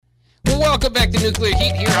Welcome back to Nuclear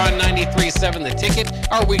Heat here on 93.7 The Ticket,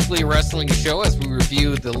 our weekly wrestling show as we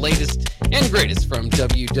review the latest and greatest from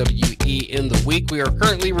WWE in the week. We are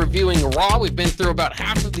currently reviewing Raw. We've been through about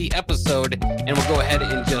half of the episode, and we'll go ahead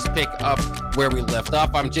and just pick up where we left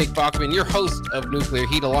off. I'm Jake Bachman, your host of Nuclear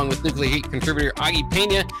Heat, along with Nuclear Heat contributor Augie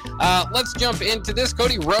Pena. Let's jump into this.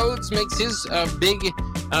 Cody Rhodes makes his big,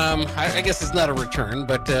 I guess it's not a return,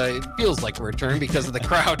 but it feels like a return because of the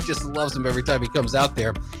crowd just loves him every time he comes out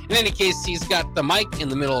there. In any case, he's got the mic in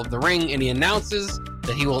the middle of the ring, and he announces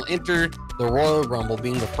that he will enter the Royal Rumble,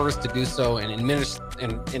 being the first to do so, and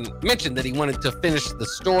mentioned that he wanted to finish the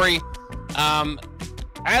story.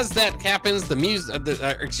 As that happens,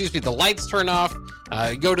 the lights turn off.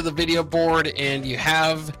 Go to the video board, and you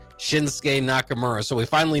have Shinsuke Nakamura. So we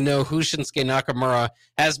finally know who Shinsuke Nakamura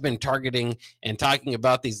has been targeting and talking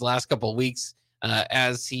about these last couple of weeks.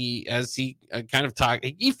 As he kind of talked,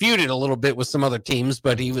 he feuded a little bit with some other teams,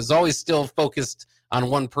 but he was always still focused on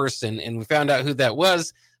one person, and we found out who that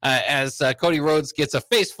was. As Cody Rhodes gets a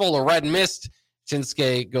face full of red mist,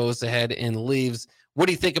 Shinsuke goes ahead and leaves. What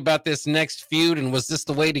do you think about this next feud, and was this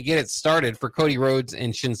the way to get it started for Cody Rhodes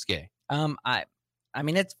and Shinsuke? I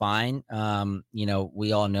mean, it's fine.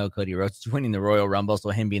 We all know Cody Rhodes is winning the Royal Rumble, so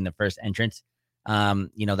him being the first entrance,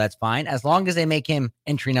 that's fine. As long as they make him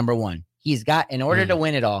entry number one. He's got, in order to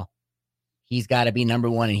win it all, he's got to be number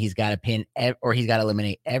one, and he's got to pin or he's got to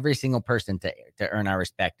eliminate every single person to earn our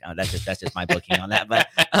respect. That's just my booking on that. But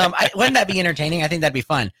wouldn't that be entertaining? I think that'd be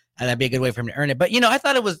fun. That'd be a good way for him to earn it. But, I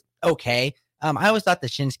thought it was okay. I always thought the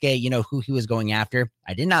Shinsuke, who he was going after.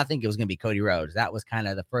 I did not think it was going to be Cody Rhodes. That was kind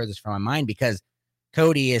of the furthest from my mind because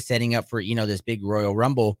Cody is setting up for, this big Royal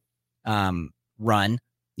Rumble run,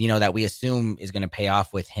 that we assume is going to pay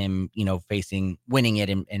off with him, winning it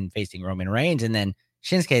and facing Roman Reigns. And then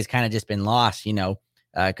Shinsuke has kind of just been lost,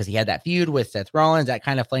 because he had that feud with Seth Rollins that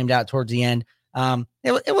kind of flamed out towards the end.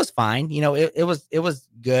 It was fine. It was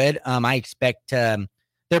good. I expect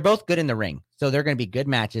they're both good in the ring. So they're going to be good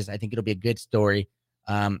matches. I think it'll be a good story.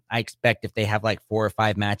 I expect if they have like 4 or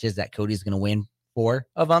 5 matches that Cody's going to win 4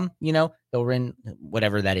 of them, they'll win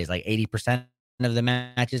whatever that is, like 80% of the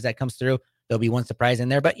matches that comes through. There'll be one surprise in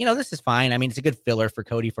there, but this is fine. I mean, it's a good filler for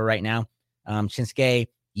Cody for right now. Shinsuke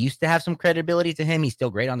used to have some credibility to him. He's still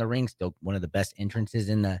great on the ring, still one of the best entrances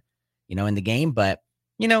in the, in the game. But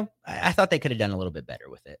I thought they could have done a little bit better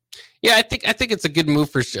with it. Yeah, I think it's a good move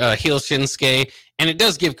for heel Shinsuke, and it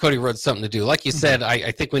does give Cody Rhodes something to do. Like you said,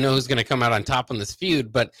 I think we know who's going to come out on top in this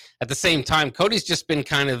feud, but at the same time, Cody's just been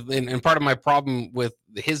kind of, and part of my problem with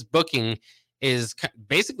his booking is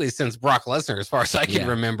basically since Brock Lesnar, as far as I can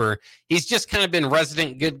remember, he's just kind of been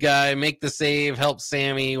resident good guy, make the save, help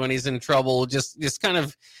Sammy when he's in trouble, just kind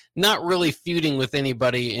of not really feuding with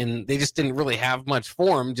anybody, and they just didn't really have much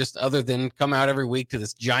for him, just other than come out every week to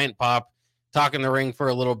this giant pop, talk in the ring for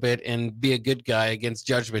a little bit, and be a good guy against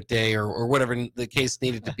Judgment Day or whatever the case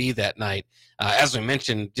needed to be that night. As we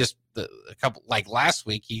mentioned, just a couple, like last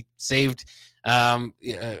week, he saved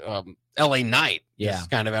LA Knight. Yeah,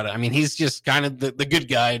 kind of out of. I mean, he's just kind of the good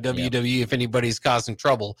guy at WWE if anybody's causing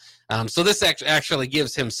trouble. So this actually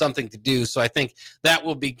gives him something to do. So I think that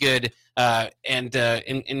will be good and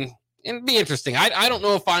be interesting. I don't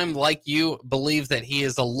know if I'm like you, believe that he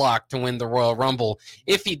is a lock to win the Royal Rumble.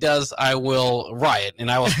 If he does, I will riot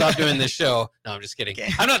and I will stop doing this show. No, I'm just kidding.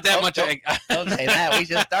 Okay. I'm not that much. Don't say that. We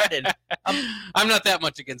just started. I'm not that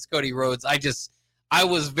much against Cody Rhodes. I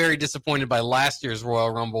was very disappointed by last year's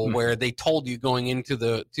Royal Rumble where they told you going into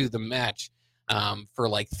the match for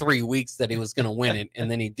like 3 weeks that he was going to win it, and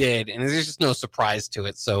then he did, and there's just no surprise to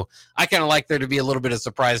it. So I kind of like there to be a little bit of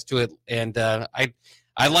surprise to it, and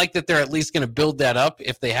I like that they're at least going to build that up.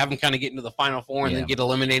 If they have him kind of get into the Final Four and then get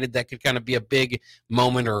eliminated, that could kind of be a big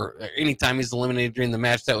moment, or anytime he's eliminated during the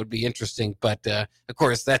match, that would be interesting. But, of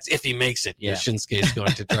course, that's if he makes it. Yeah. Shinsuke is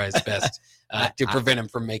going to try his best to prevent him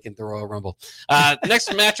from making the Royal Rumble. Next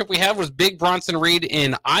matchup we have was Big Bronson Reed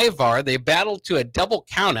and Ivar. They battled to a double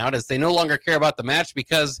countout as they no longer care about the match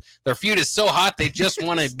because their feud is so hot they just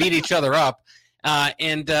want to beat each other up.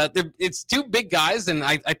 It's 2 big guys, and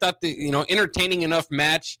I thought entertaining enough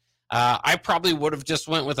match. I probably would have just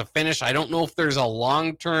went with a finish. I don't know if there's a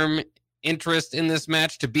long-term interest in this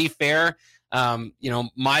match, to be fair.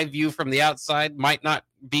 My view from the outside might not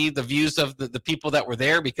be the views of the people that were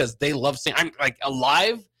there, because they love seeing. I'm like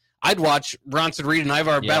alive. I'd watch Bronson Reed and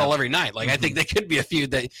Ivar battle every night. Like I think they could be a feud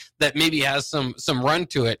that maybe has some run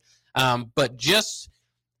to it. But just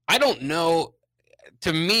I don't know.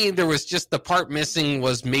 To me, there was just the part missing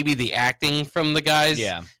was maybe the acting from the guys.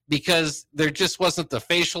 Yeah. Because there just wasn't the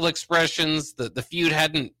facial expressions. The feud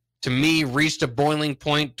hadn't to me, reached a boiling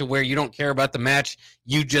point to where you don't care about the match.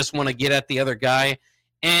 You just want to get at the other guy.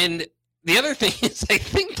 And the other thing is, I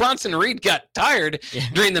think Bronson Reed got tired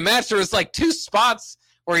during the match. There was like 2 spots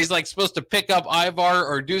where he's like supposed to pick up Ivar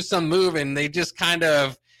or do some move, and they just kind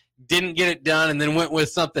of didn't get it done and then went with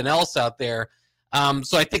something else out there.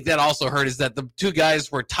 So I think that also hurt, is that the 2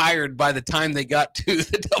 guys were tired by the time they got to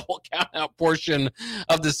the double count-out portion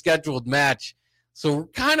of the scheduled match. So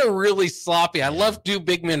kind of really sloppy. I love two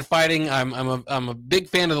big men fighting. I'm a big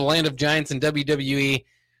fan of the Land of Giants in WWE.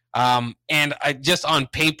 And I just on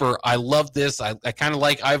paper, I love this. I kind of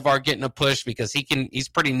like Ivar getting a push because he's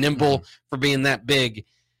pretty nimble for being that big.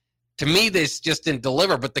 To me, this just didn't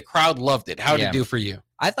deliver, but the crowd loved it. How did it do for you?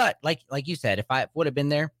 I thought, like you said, if I would have been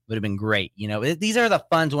there, would have been great. These are the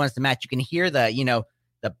fun ones to match. You can hear the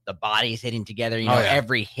bodies hitting together,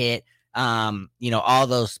 every hit, all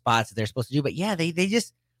those spots that they're supposed to do. But yeah, they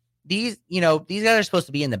just, these guys are supposed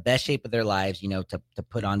to be in the best shape of their lives, to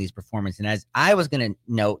put on these performances. And as I was going to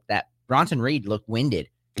note that Bronson Reed looked winded,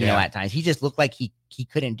 at times. He just looked like he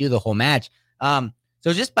couldn't do the whole match.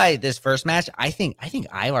 So just by this first match, I think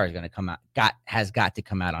Ivar is going to come out, has got to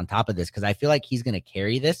come out on top of this, because I feel like he's going to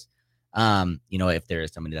carry this. If there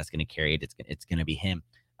is somebody that's going to carry it, it's going to be him.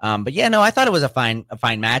 But yeah, no, I thought it was a fine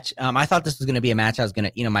match. I thought this was going to be a match I was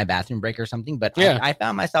going to, my bathroom break or something. But I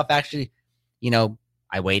found myself actually,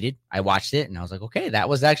 I waited, I watched it, and I was like, okay, that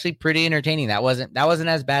was actually pretty entertaining. That wasn't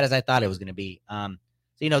as bad as I thought it was going to be.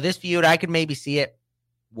 So this feud, I could maybe see it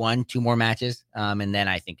 1-2 more matches, and then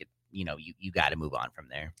I think you got to move on from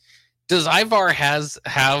there. Does Ivar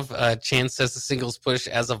have a chance as a singles push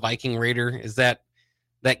as a Viking Raider? Is that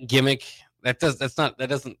gimmick? That's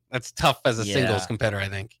tough as a singles competitor, I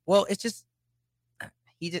think. Well, it's just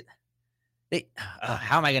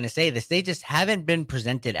how am I going to say this? They just haven't been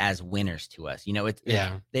presented as winners to us.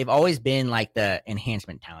 They've always been like the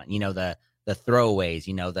enhancement talent. The throwaways.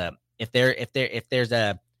 If there's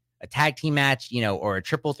a tag team match, or a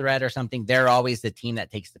triple threat or something, they're always the team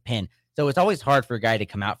that takes the pin. So it's always hard for a guy to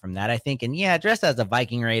come out from that, I think. And yeah, dressed as a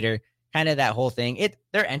Viking Raider, kind of that whole thing.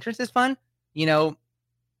 Their entrance is fun.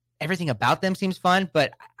 Everything about them seems fun,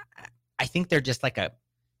 but I think they're just like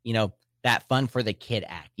that fun for the kid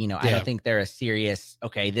act. I don't think they're a serious,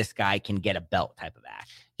 okay, this guy can get a belt type of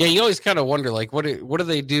act. Yeah, you always kind of wonder, like, what do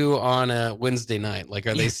they do on a Wednesday night? Like,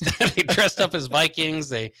 are they dressed up as Vikings?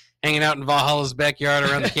 They hanging out in Valhalla's backyard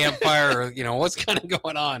around the campfire, or what's kind of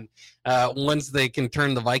going on? Once they can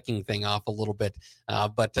turn the Viking thing off a little bit,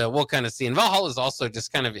 but we'll kind of see. And Valhalla is also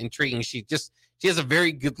just kind of intriguing. She has a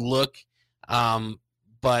very good look,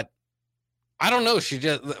 but I don't know.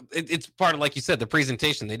 It's part of, like you said, the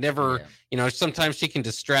presentation. They never, sometimes she can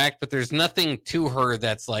distract, but there's nothing to her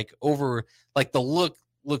that's like over, like the look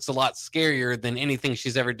looks a lot scarier than anything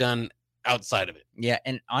she's ever done outside of it. Yeah.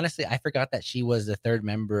 And honestly, I forgot that she was the 3rd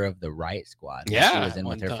member of the Riot Squad. Yeah. She was in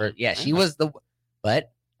with her first. Yeah. She was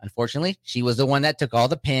but unfortunately, she was the one that took all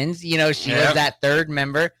the pins. She was that 3rd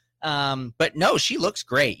member. But no, she looks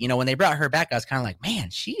great. When they brought her back, I was kind of like,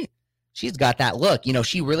 man, she's got that look.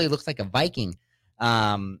 She really looks like a Viking.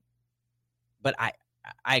 But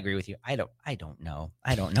I agree with you. I don't know.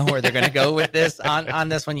 I don't know where they're going to go with this on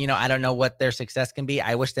this one. I don't know what their success can be.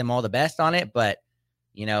 I wish them all the best on it, but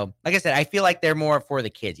like I said, I feel like they're more for the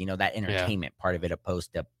kids, that entertainment part of it,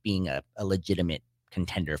 opposed to being a legitimate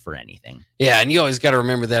contender for anything. Yeah, and you always got to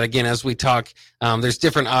remember that, again, as we talk, there's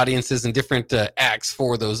different audiences and different acts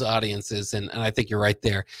for those audiences, and I think you're right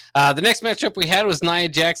there. The next matchup we had was Nia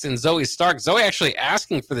Jax and Zoe Stark. Zoe actually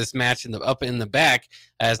asking for this match up in the back,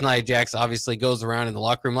 as Nia Jax obviously goes around in the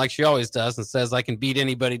locker room like she always does and says, I can beat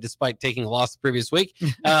anybody despite taking a loss the previous week.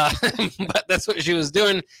 But that's what she was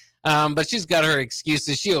doing. But she's got her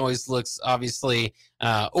excuses. She always looks obviously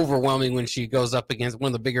overwhelming when she goes up against one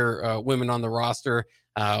of the bigger women on the roster,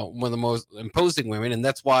 one of the most imposing women, and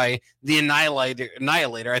that's why the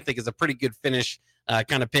Annihilator I think is a pretty good finish,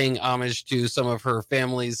 kind of paying homage to some of her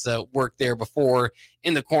family's work there before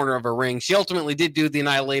in the corner of a ring. She ultimately did do the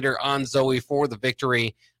Annihilator on Zoe for the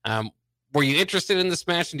victory. Were you interested in this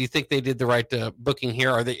match, and do you think they did the right booking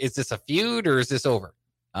here? Is this a feud, or is this over?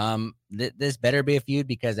 This better be a feud,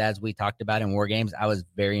 because as we talked about in War Games, I was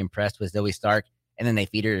very impressed with Zoe Stark, and then they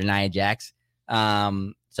feed her to Nia Jax.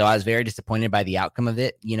 So I was very disappointed by the outcome of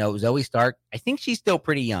it. Zoe Stark, I think she's still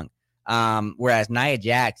pretty young. Whereas Nia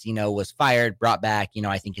Jax, was fired, brought back,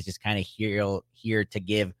 I think is just kind of here to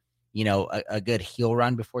give, a good heel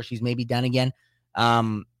run before she's maybe done again.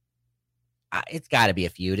 It's got to be a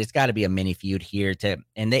feud. It's got to be a mini feud here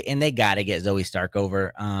and they got to get Zoe Stark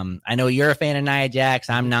over. I know you're a fan of Nia Jax.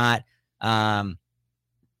 I'm not. I'm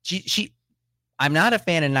not a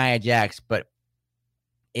fan of Nia Jax, but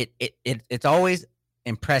it's always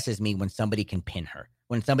impresses me when somebody can pin her,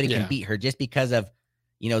 when somebody can beat her, just because of,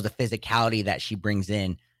 the physicality that she brings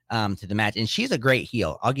in to the match. And she's a great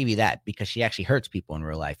heel. I'll give you that, because she actually hurts people in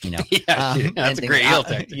real life, That's a great heel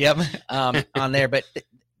tactic. Yep. On there, but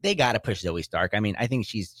they got to push Zoe Stark. I mean, I think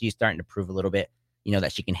she's starting to prove a little bit,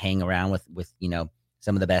 that she can hang around with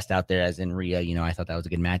some of the best out there, as in Rhea. I thought that was a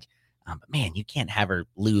good match. But man, you can't have her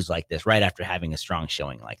lose like this right after having a strong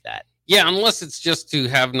showing like that. Yeah, unless it's just to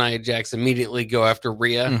have Nia Jax immediately go after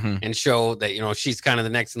Rhea and show that, she's kind of the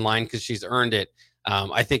next in line because she's earned it.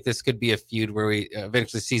 I think this could be a feud where we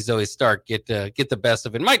eventually see Zoe Stark get the best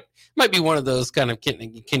of it. Might be one of those kind of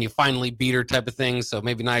can you finally beat her type of things. So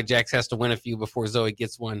maybe Nia Jax has to win a few before Zoe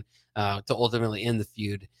gets one to ultimately end the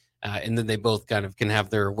feud. And then they both kind of can have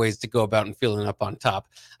their ways to go about and feeling up on top.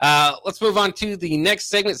 Let's move on to the next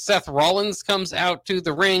segment. Seth Rollins comes out to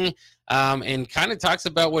the ring and kind of talks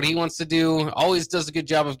about what he wants to do. Always does a good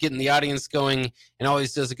job of getting the audience going, and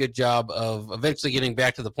always does a good job of eventually getting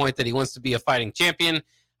back to the point that he wants to be a fighting champion.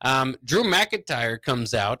 Drew McIntyre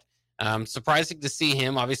comes out. Surprising to see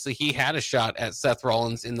him. Obviously, he had a shot at Seth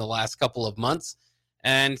Rollins in the last couple of months,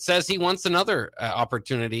 and says he wants another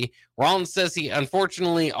opportunity. Rollins says he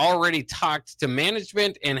unfortunately already talked to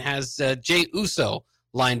management and has Jey Uso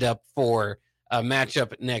lined up for a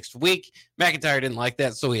matchup next week. McIntyre didn't like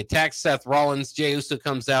that, so he attacks Seth Rollins. Jey Uso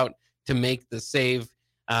comes out to make the save.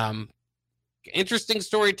 Interesting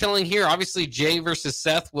storytelling here. Obviously, Jey versus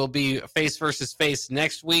Seth will be face versus face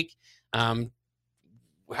next week. How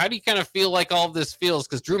do you kind of feel like all of this feels?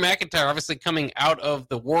 Because Drew McIntyre, obviously coming out of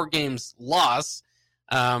the War Games loss,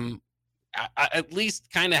 at least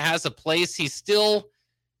kind of has a place. He's still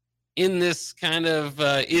in this kind of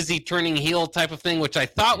is he turning heel type of thing, which I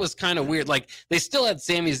thought was kind of weird. Like, they still had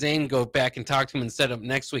Sami Zayn go back and talk to him and set up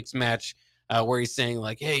next week's match where he's saying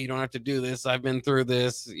like, hey, you don't have to do this, I've been through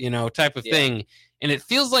this, type of thing. And it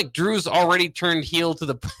feels like Drew's already turned heel to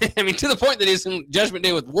the to the point that he's in Judgment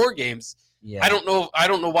Day with War Games. I don't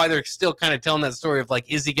know why they're still kind of telling that story of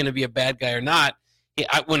like, is he going to be a bad guy or not?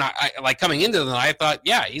 When I like coming into them, I thought,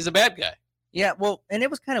 yeah, he's a bad guy. Yeah, well, and it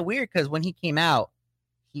was kind of weird because when he came out,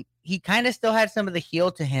 he kind of still had some of the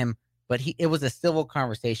heel to him, but it was a civil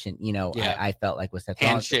conversation. I felt like with Seth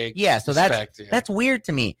handshake. Yeah, so that's weird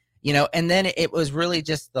to me. And then it was really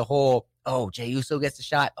just the whole, Jey Uso gets a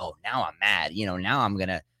shot. Oh, now I'm mad. Now I'm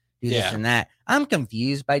gonna do this and that. I'm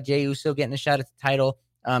confused by Jey Uso getting a shot at the title.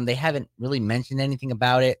 They haven't really mentioned anything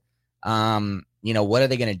about it. What are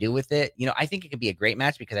they going to do with it? I think it could be a great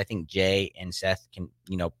match because I think Jey and Seth can,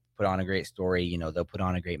 put on a great story. They'll put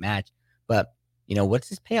on a great match. But, what's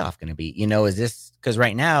his payoff going to be? Is this because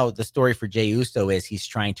right now the story for Jey Uso is he's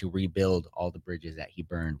trying to rebuild all the bridges that he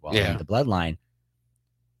burned while in the bloodline.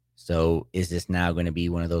 So is this now going to be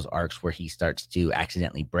one of those arcs where he starts to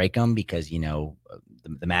accidentally break them because, the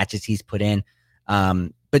matches he's put in?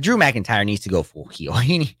 But Drew McIntyre needs to go full heel.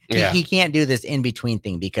 He can't do this in between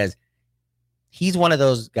thing because he's one of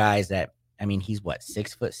those guys that, he's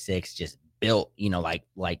 6'6", just built,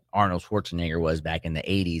 like Arnold Schwarzenegger was back in the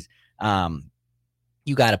 80s.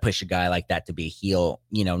 You got to push a guy like that to be a heel,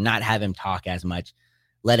 not have him talk as much,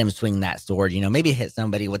 let him swing that sword, maybe hit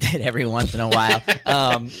somebody with it every once in a while.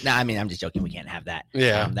 No, I'm just joking. We can't have that.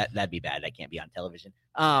 Yeah. That'd be bad. That can't be on television.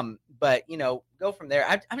 But go from there.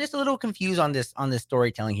 I'm just a little confused on this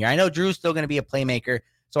storytelling here. I know Drew's still going to be a playmaker.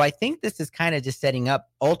 So I think this is kind of just setting up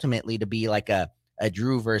ultimately to be like a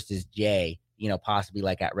Drew versus Jey, possibly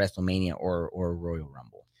like at WrestleMania or Royal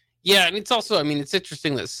Rumble. Yeah, and it's also, it's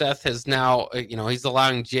interesting that Seth has now, he's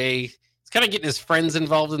allowing Jey, he's kind of getting his friends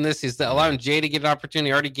involved in this. He's allowing Jey to get an opportunity.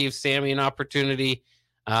 He already gave Sami an opportunity.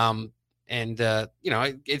 It kind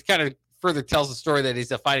of further tells the story that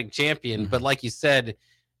he's a fighting champion. But like you said,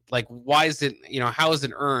 like, why is it, how is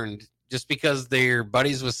it earned? Just because they're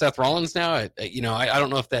buddies with Seth Rollins now? I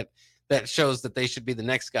don't know if that shows that they should be the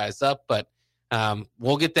next guys up, but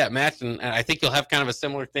we'll get that match, and I think you'll have kind of a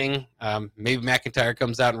similar thing. Maybe McIntyre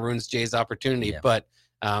comes out and ruins Jay's opportunity, but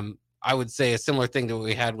I would say a similar thing to what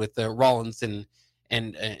we had with Rollins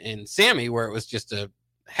and Sami, where it was just a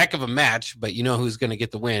heck of a match, but who's going to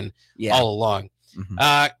get the win all along.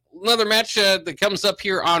 Another match that comes up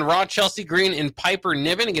here on Raw: Chelsea Green and Piper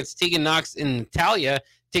Niven against Tegan Nox and Natalya.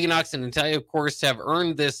 Tegan Nox and Natalya, of course, have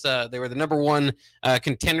earned this. They were the number one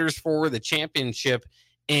contenders for the championship.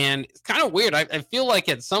 And it's kind of weird. I feel like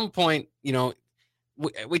at some point,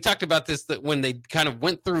 we talked about this, that when they kind of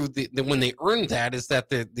went through when they earned that, is that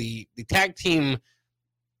the tag team,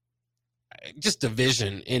 just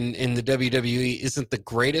division in the WWE isn't the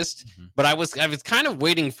greatest. Mhm. But I was kind of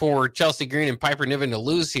waiting for Chelsea Green and Piper Niven to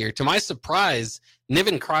lose here. To my surprise,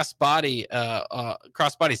 Niven crossbodies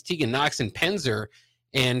Tegan Knox and Penzer.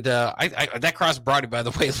 And that crossbody, by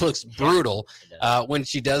the way, looks brutal when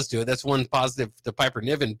she does do it. That's one positive to Piper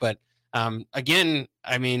Niven. But again,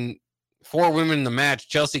 I mean, 4 women in the match,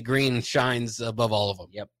 Chelsea Green shines above all of them.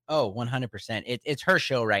 Yep. Oh, 100%. It's her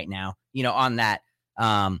show right now. On that.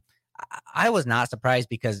 I was not surprised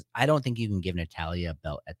because I don't think you can give Natalya a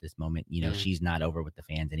belt at this moment. She's not over with the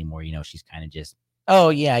fans anymore. She's kind of just, oh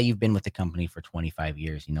yeah, you've been with the company for 25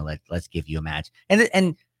 years. Let's give you a match.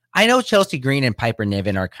 And I know Chelsea Green and Piper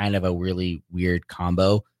Niven are kind of a really weird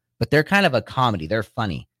combo, but they're kind of a comedy. They're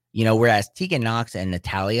funny. Whereas Tegan Knox and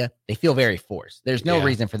Natalya, they feel very forced. There's no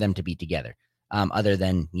reason for them to be together, other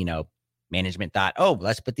than management thought, oh,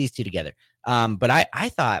 let's put these two together. But I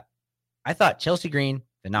thought Chelsea Green,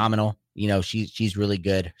 phenomenal. She's really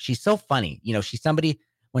good. She's so funny. She's somebody,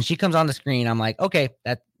 when she comes on the screen, I'm like, okay,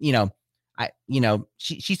 that,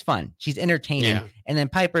 she's fun. She's entertaining. Yeah. And then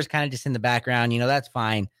Piper's kind of just in the background, that's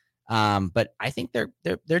fine. But I think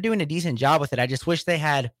they're doing a decent job with it. I just wish they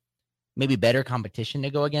had maybe better competition to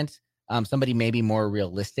go against. Somebody maybe more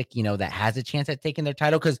realistic, that has a chance at taking their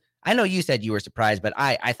title. Cause I know you said you were surprised, but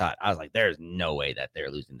I was like, there's no way that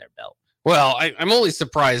they're losing their belt. Well, I'm only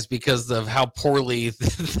surprised because of how poorly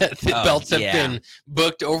the belts have been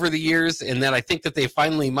booked over the years, and that I think that they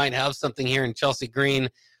finally might have something here in Chelsea Green.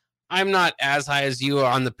 I'm not as high as you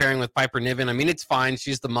on the pairing with Piper Niven. I mean, it's fine.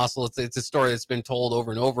 She's the muscle. It's a story that's been told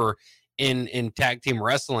over and over in tag team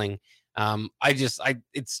wrestling.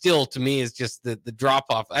 It still, to me, is just the drop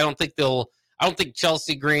off. I don't think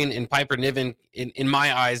Chelsea Green and Piper Niven, in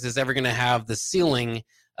my eyes, is ever going to have the ceiling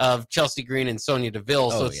of Chelsea Green and Sonya Deville.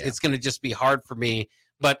 So it's going to just be hard for me.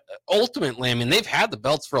 But ultimately, I mean, they've had the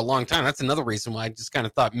belts for a long time. That's another reason why I just kind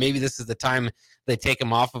of thought maybe this is the time they take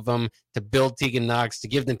them off of them to build Tegan Knox, to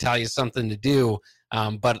give Natalya something to do.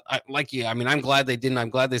 But like you, I mean, I'm glad they didn't. I'm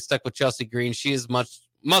glad they stuck with Chelsea Green. She is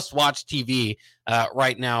must-watch TV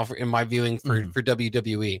right now in my viewing for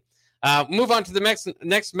WWE. Move on to the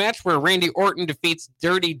next match where Randy Orton defeats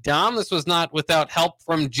Dirty Dom. This was not without help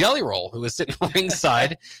from Jelly Roll, who was sitting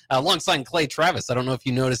ringside alongside Clay Travis. I don't know if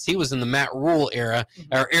you noticed, he was in the Matt Rule area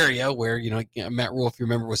where, Matt Rule, if you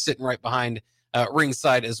remember, was sitting right behind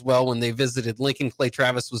ringside as well when they visited Lincoln. Clay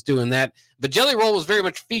Travis was doing that. But Jelly Roll was very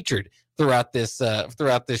much featured throughout this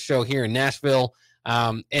show here in Nashville.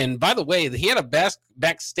 And by the way, he had a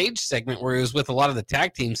backstage segment where he was with a lot of the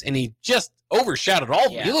tag teams, and he just overshadowed all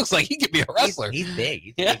of them. He looks like he could be a wrestler. He's big.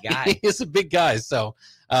 He's a big guy. He's a big guy. So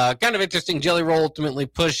kind of interesting. Jelly Roll ultimately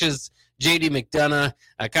pushes JD McDonough,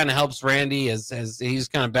 kind of helps Randy as he's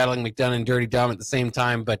kind of battling McDonough and Dirty Dom at the same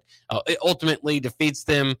time, but it ultimately defeats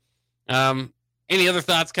them. Any other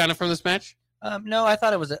thoughts kind of from this match? No, I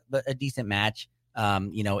thought it was a decent match,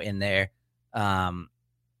 in there.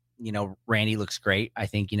 Randy looks great. I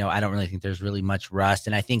think, I don't really think there's really much rust.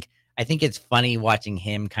 And I think it's funny watching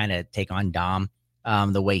him kind of take on Dom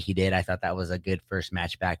the way he did. I thought that was a good first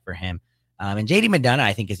match back for him. And JD McDonough,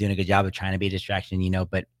 I think, is doing a good job of trying to be a distraction,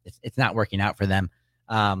 but it's not working out for them.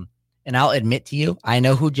 And I'll admit to you, I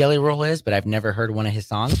know who Jelly Roll is, but I've never heard one of his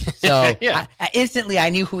songs. So I instantly, I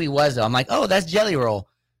knew who he was, though. I'm like, oh, that's Jelly Roll.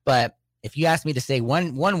 But if you ask me to say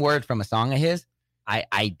one word from a song of his,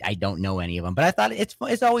 I don't know any of them. But I thought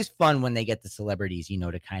it's always fun when they get the celebrities,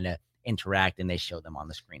 to kind of interact, and they show them on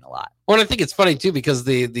the screen a lot. Well, I think it's funny too, because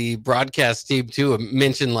the broadcast team too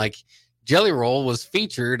mentioned, like, Jelly Roll was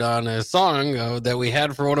featured on a song that we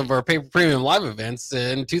had for one of our Paper Premium live events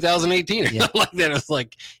in 2018. Yeah. Like that. It was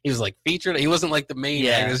like he was like featured. He wasn't like the main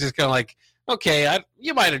act. It was just kind of like, okay,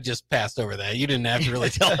 you might have just passed over that. You didn't have to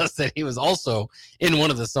really tell us that he was also in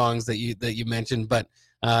one of the songs that you mentioned. But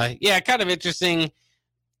kind of interesting.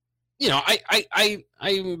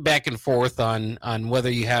 I'm back and forth on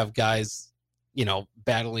whether you have guys,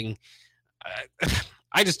 battling.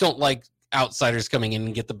 I just don't like outsiders coming in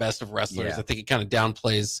and get the best of wrestlers. I think it kind of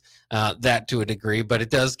downplays that to a degree, but it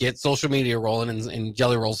does get social media rolling and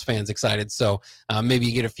Jelly Roll's fans excited. So maybe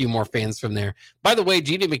you get a few more fans from there. By the way,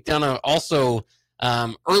 GD McDonough also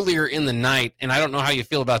earlier in the night, and I don't know how you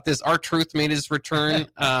feel about this, R-Truth made his return,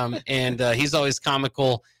 and he's always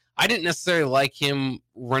comical. I didn't necessarily like him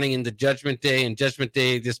running into Judgment Day, and Judgment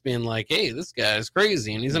Day just being like, hey, this guy is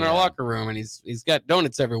crazy, and he's in our locker room, and he's got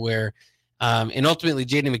donuts everywhere. And ultimately,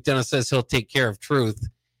 JD McDonough says he'll take care of Truth.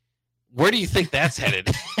 Where do you think that's headed?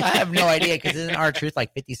 I have no idea, because isn't R-Truth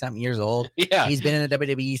like 50-something years old? Yeah. He's been in the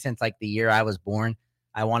WWE since like the year I was born,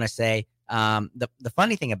 I want to say. The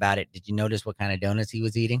funny thing about it, did you notice what kind of donuts he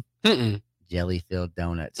was eating? Mm-mm. jelly-filled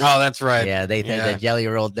donuts. Oh, that's right. Yeah, they think the jelly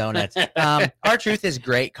rolled donuts. R-Truth is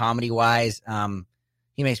great comedy-wise.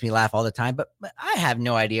 He makes me laugh all the time, but I have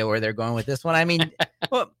no idea where they're going with this one. I mean,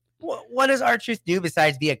 what does R-Truth do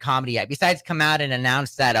besides be a comedy act? Besides come out and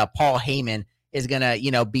announce that Paul Heyman is gonna,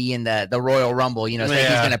 be in the Royal Rumble, say he's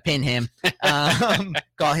gonna pin him,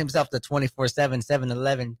 call himself the 24/7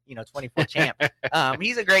 7-Eleven, 24 champ.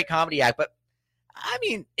 He's a great comedy act, but I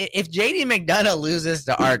mean, if JD McDonough loses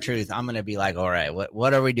to R-Truth, I'm gonna be like, all right,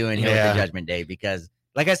 what are we doing here with the Judgment Day? Because,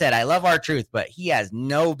 like I said, I love R-Truth, but he has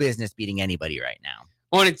no business beating anybody right now.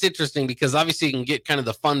 Well, and it's interesting because obviously you can get kind of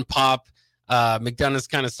the fun pop. McDonough's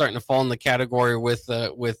kind of starting to fall in the category with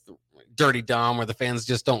Dirty Dom, where the fans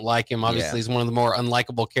just don't like him. Obviously, he's one of the more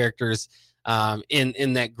unlikable characters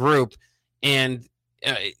in that group, and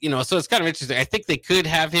so it's kind of interesting. I think they could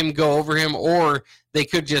have him go over him, or they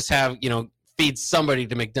could just have feed somebody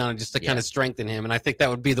to McDonough just to kind of strengthen him, and I think that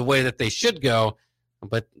would be the way that they should go.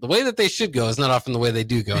 But the way that they should go is not often the way they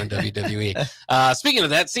do go in WWE. Speaking of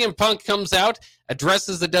that, CM Punk comes out,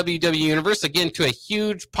 addresses the WWE Universe, again, to a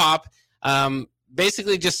huge pop.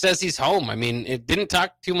 Basically just says he's home. I mean, it didn't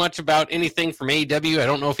talk too much about anything from AEW. I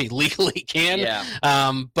don't know if he legally can.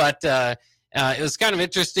 But it was kind of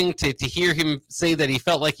interesting to hear him say that he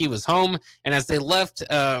felt like he was home. And as they left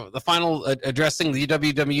the final addressing the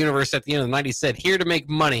WWE Universe at the end of the night, he said, "Here to make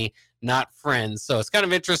money, not friends." So it's kind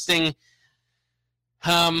of interesting.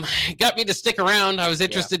 It got me to stick around. I was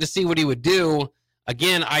interested to see what he would do.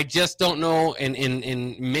 Again, I just don't know,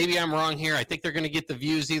 and maybe I'm wrong here. I think they're going to get the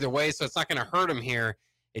views either way, so it's not going to hurt him here.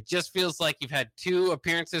 It just feels like you've had 2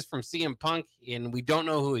 appearances from CM Punk, and we don't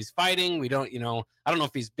know who he's fighting. We don't, I don't know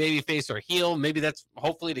if he's babyface or heel. Maybe that's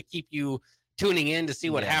hopefully to keep you tuning in to see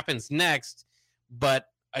what happens next. But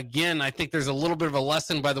again, I think there's a little bit of a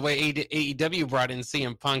lesson by the way AEW brought in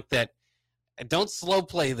CM Punk that don't slow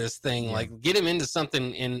play this thing. Like, get him into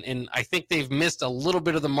something, and I think they've missed a little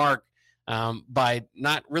bit of the mark by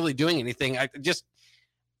not really doing anything.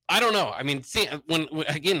 I don't know. I mean, see, when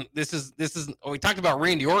again, this is we talked about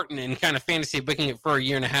Randy Orton and kind of fantasy booking it for a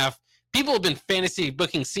year and a half. People have been fantasy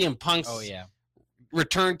booking CM Punk's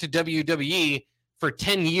return to WWE for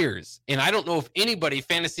 10 years, and I don't know if anybody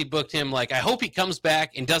fantasy booked him. Like, I hope he comes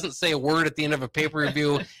back and doesn't say a word at the end of a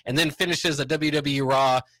pay-per-view and then finishes a WWE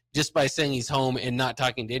Raw just by saying he's home and not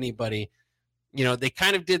talking to anybody. They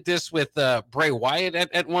kind of did this with Bray Wyatt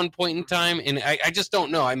at one point in time, and I just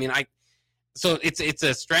don't know. I mean, so it's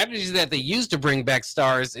a strategy that they use to bring back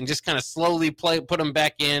stars and just kind of slowly put them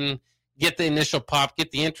back in, get the initial pop,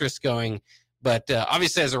 get the interest going. But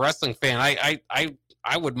obviously, as a wrestling fan,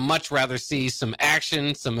 I would much rather see some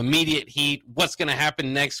action, some immediate heat. What's going to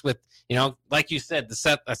happen next with, like you said, the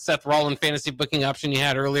Seth Rollins fantasy booking option you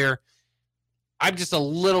had earlier. I'm just a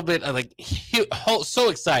little bit so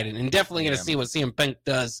excited and definitely going to see what CM Punk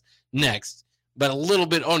does next, but a little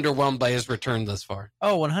bit underwhelmed by his return thus far.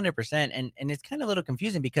 Oh, 100%. And it's kind of a little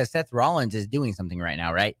confusing because Seth Rollins is doing something right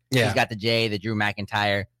now, right? Yeah. He's got the Drew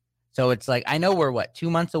McIntyre. So it's like, I know we're 2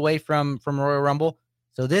 months away from Royal Rumble.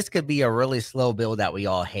 So this could be a really slow build that we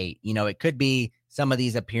all hate. It could be some of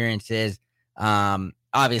these appearances.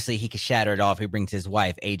 Obviously, he could shatter it off. He brings his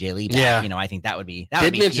wife, AJ Lee, back. I think that would be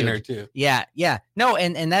mention huge. her too. Yeah. No,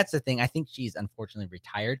 and that's the thing. I think she's unfortunately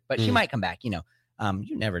retired, but she might come back. You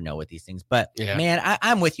never know with these things. But man,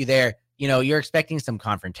 I'm with you there. You're expecting some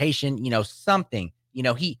confrontation. Something.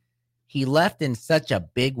 He left in such a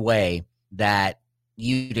big way that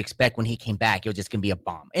you'd expect when he came back, it was just gonna be a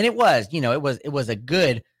bomb, and it was. It was a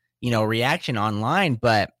good reaction online,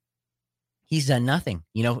 but he's done nothing.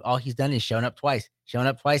 All he's done is shown up twice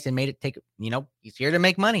and made it take, he's here to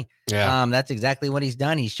make money. Yeah. That's exactly what he's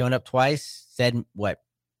done. He's shown up twice, said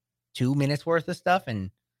 2 minutes worth of stuff, and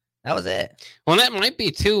that was it. Well, that might be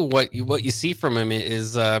too what you see from him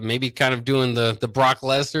is maybe kind of doing the Brock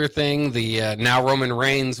Lesnar thing, the now Roman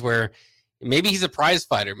Reigns, where maybe he's a prize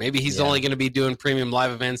fighter. Maybe he's only going to be doing premium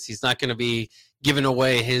live events. He's not going to be giving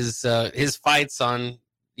away his fights on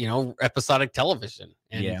episodic television.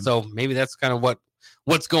 And so maybe that's kind of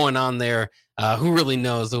what's going on there. Who really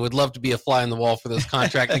knows? I would love to be a fly on the wall for those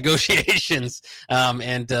contract negotiations. So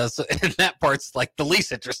and that part's like the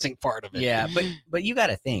least interesting part of it. Yeah, but you got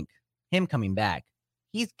to think him coming back,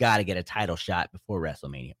 he's got to get a title shot before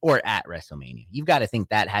WrestleMania or at WrestleMania. You've got to think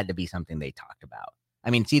that had to be something they talked about. I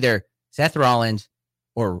mean, it's either Seth Rollins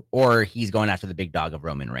or he's going after the big dog of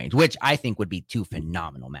Roman Reigns, which I think would be 2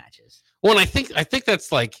 phenomenal matches. Well, and I think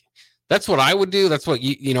that's what I would do. That's what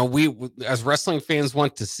we as wrestling fans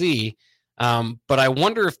want to see. But I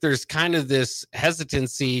wonder if there's kind of this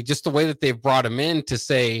hesitancy, just the way that they've brought him in, to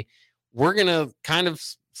say we're gonna kind of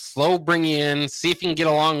slow bring you in, see if you can get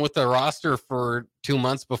along with the roster for 2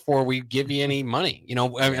 months before we give you any money.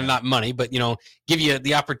 I mean, not money, but give you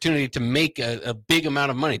the opportunity to make a big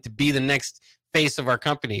amount of money, to be the next face of our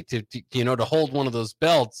company, to hold one of those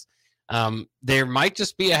belts. There might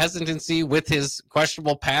just be a hesitancy with his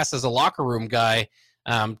questionable past as a locker room guy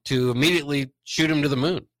to immediately shoot him to the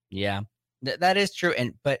moon. Yeah, that is true.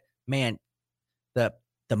 But man, the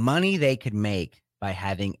money they could make by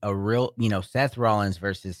having a real, Seth Rollins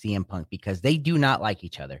versus CM Punk, because they do not like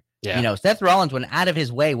each other. Yeah. Seth Rollins went out of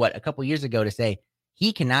his way, a couple years ago, to say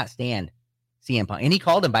he cannot stand CM Punk, and he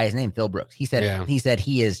called him by his name, Phil Brooks. He said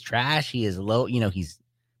he is trash. He is low. He's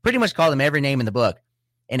pretty much called him every name in the book.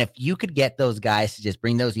 And if you could get those guys to just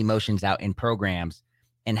bring those emotions out in programs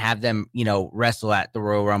and have them, wrestle at the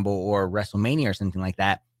Royal Rumble or WrestleMania or something like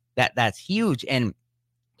that, that's huge. And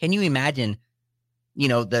can you imagine,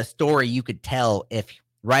 the story you could tell if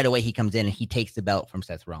right away he comes in and he takes the belt from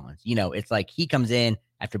Seth Rollins? It's like he comes in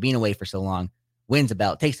after being away for so long, wins a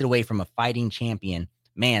belt, takes it away from a fighting champion.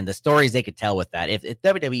 Man, the stories they could tell with that. If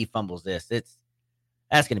WWE fumbles this,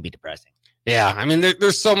 that's going to be depressing. Yeah, I mean,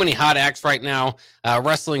 there's so many hot acts right now.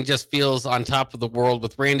 Wrestling just feels on top of the world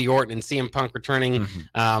with Randy Orton and CM Punk returning.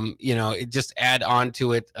 It just add on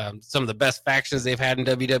to it some of the best factions they've had in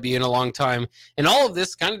WWE in a long time. And all of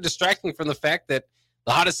this kind of distracting from the fact that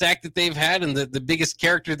the hottest act that they've had and the biggest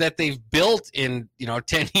character that they've built in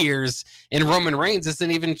 10 years in Roman Reigns isn't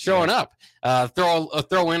even showing up.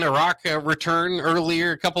 Throw in a Rock return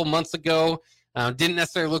earlier a couple months ago. Didn't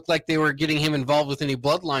necessarily look like they were getting him involved with any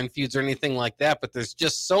bloodline feuds or anything like that, but there's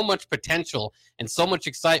just so much potential and so much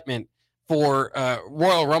excitement for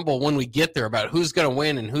Royal Rumble when we get there about who's going to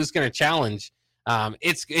win and who's going to challenge.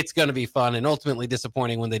 It's going to be fun and ultimately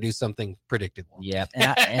disappointing when they do something predictable. Yeah,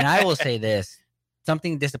 and I will say this.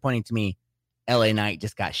 Something disappointing to me, LA Knight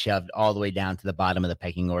just got shoved all the way down to the bottom of the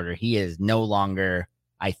pecking order. He is no longer,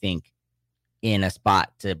 I think, in a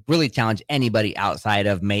spot to really challenge anybody outside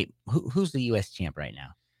of who's the U.S. champ right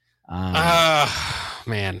now?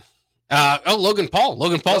 Logan Paul.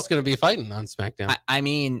 Logan Paul's going to be fighting on SmackDown. I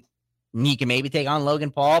mean, he can maybe take on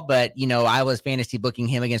Logan Paul, but, I was fantasy booking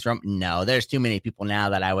him against Roman. No, there's too many people now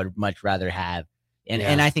that I would much rather have.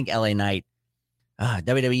 And I think LA Knight,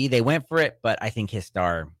 WWE, they went for it, but I think his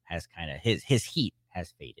star has his heat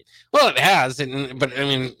has faded. Well, it has, but I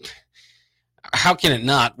mean, how can it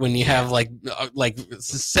not when you have like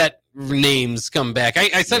set names come back?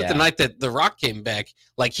 I said it the night that The Rock came back,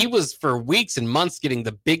 like he was for weeks and months getting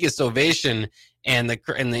the biggest ovation, and the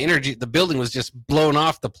energy, the building was just blown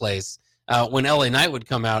off the place when LA Knight would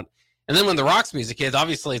come out. And then when The Rock's music hits,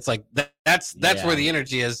 obviously it's like that's where the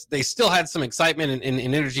energy is. They still had some excitement and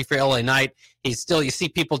energy for LA Knight. You see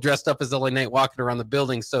people dressed up as LA Knight walking around the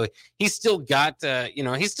building, so he's still got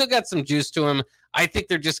he's still got some juice to him. I think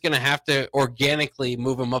they're just going to have to organically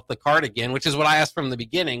move him up the card again, which is what I asked from the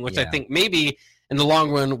beginning, which I think maybe in the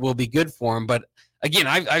long run will be good for him. But again,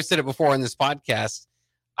 I've said it before on this podcast.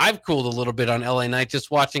 I've cooled a little bit on LA Knight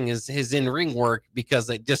just watching his in-ring work because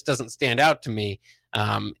it just doesn't stand out to me.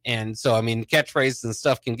 And so, I mean, catchphrases and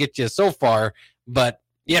stuff can get you so far, but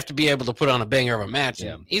you have to be able to put on a banger of a match.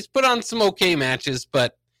 Yeah. He's put on some okay matches,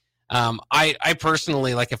 but I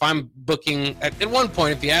personally, like, if I'm booking at one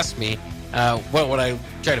point, if you ask me, what would I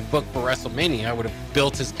try to book for WrestleMania? I would have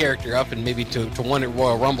built his character up and maybe to win at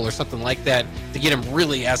Royal Rumble or something like that to get him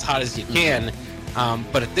really as hot as you can.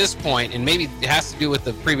 But at this point, and maybe it has to do with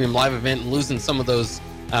the premium live event and losing some of those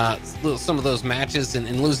matches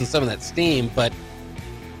and losing some of that steam, but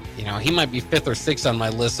he might be 5th or 6th on my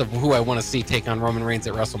list of who I want to see take on Roman Reigns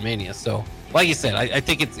at WrestleMania. So, like you said, I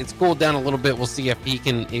think it's cooled down a little bit. We'll see if he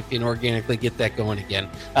can organically get that going again.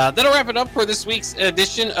 That'll wrap it up for this week's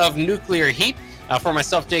edition of Nuclear Heat. For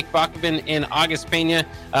myself, Jake Bachman, and August Pena,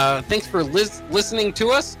 thanks for listening to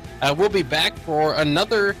us. We'll be back for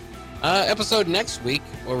another episode next week.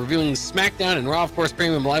 We're reviewing SmackDown and Raw, of course,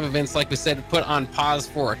 premium live events, like we said, put on pause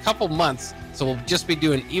for a couple months. So we'll just be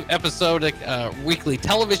doing episodic weekly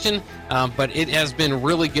television, but it has been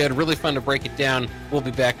really good, really fun to break it down. We'll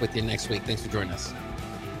be back with you next week. Thanks for joining us.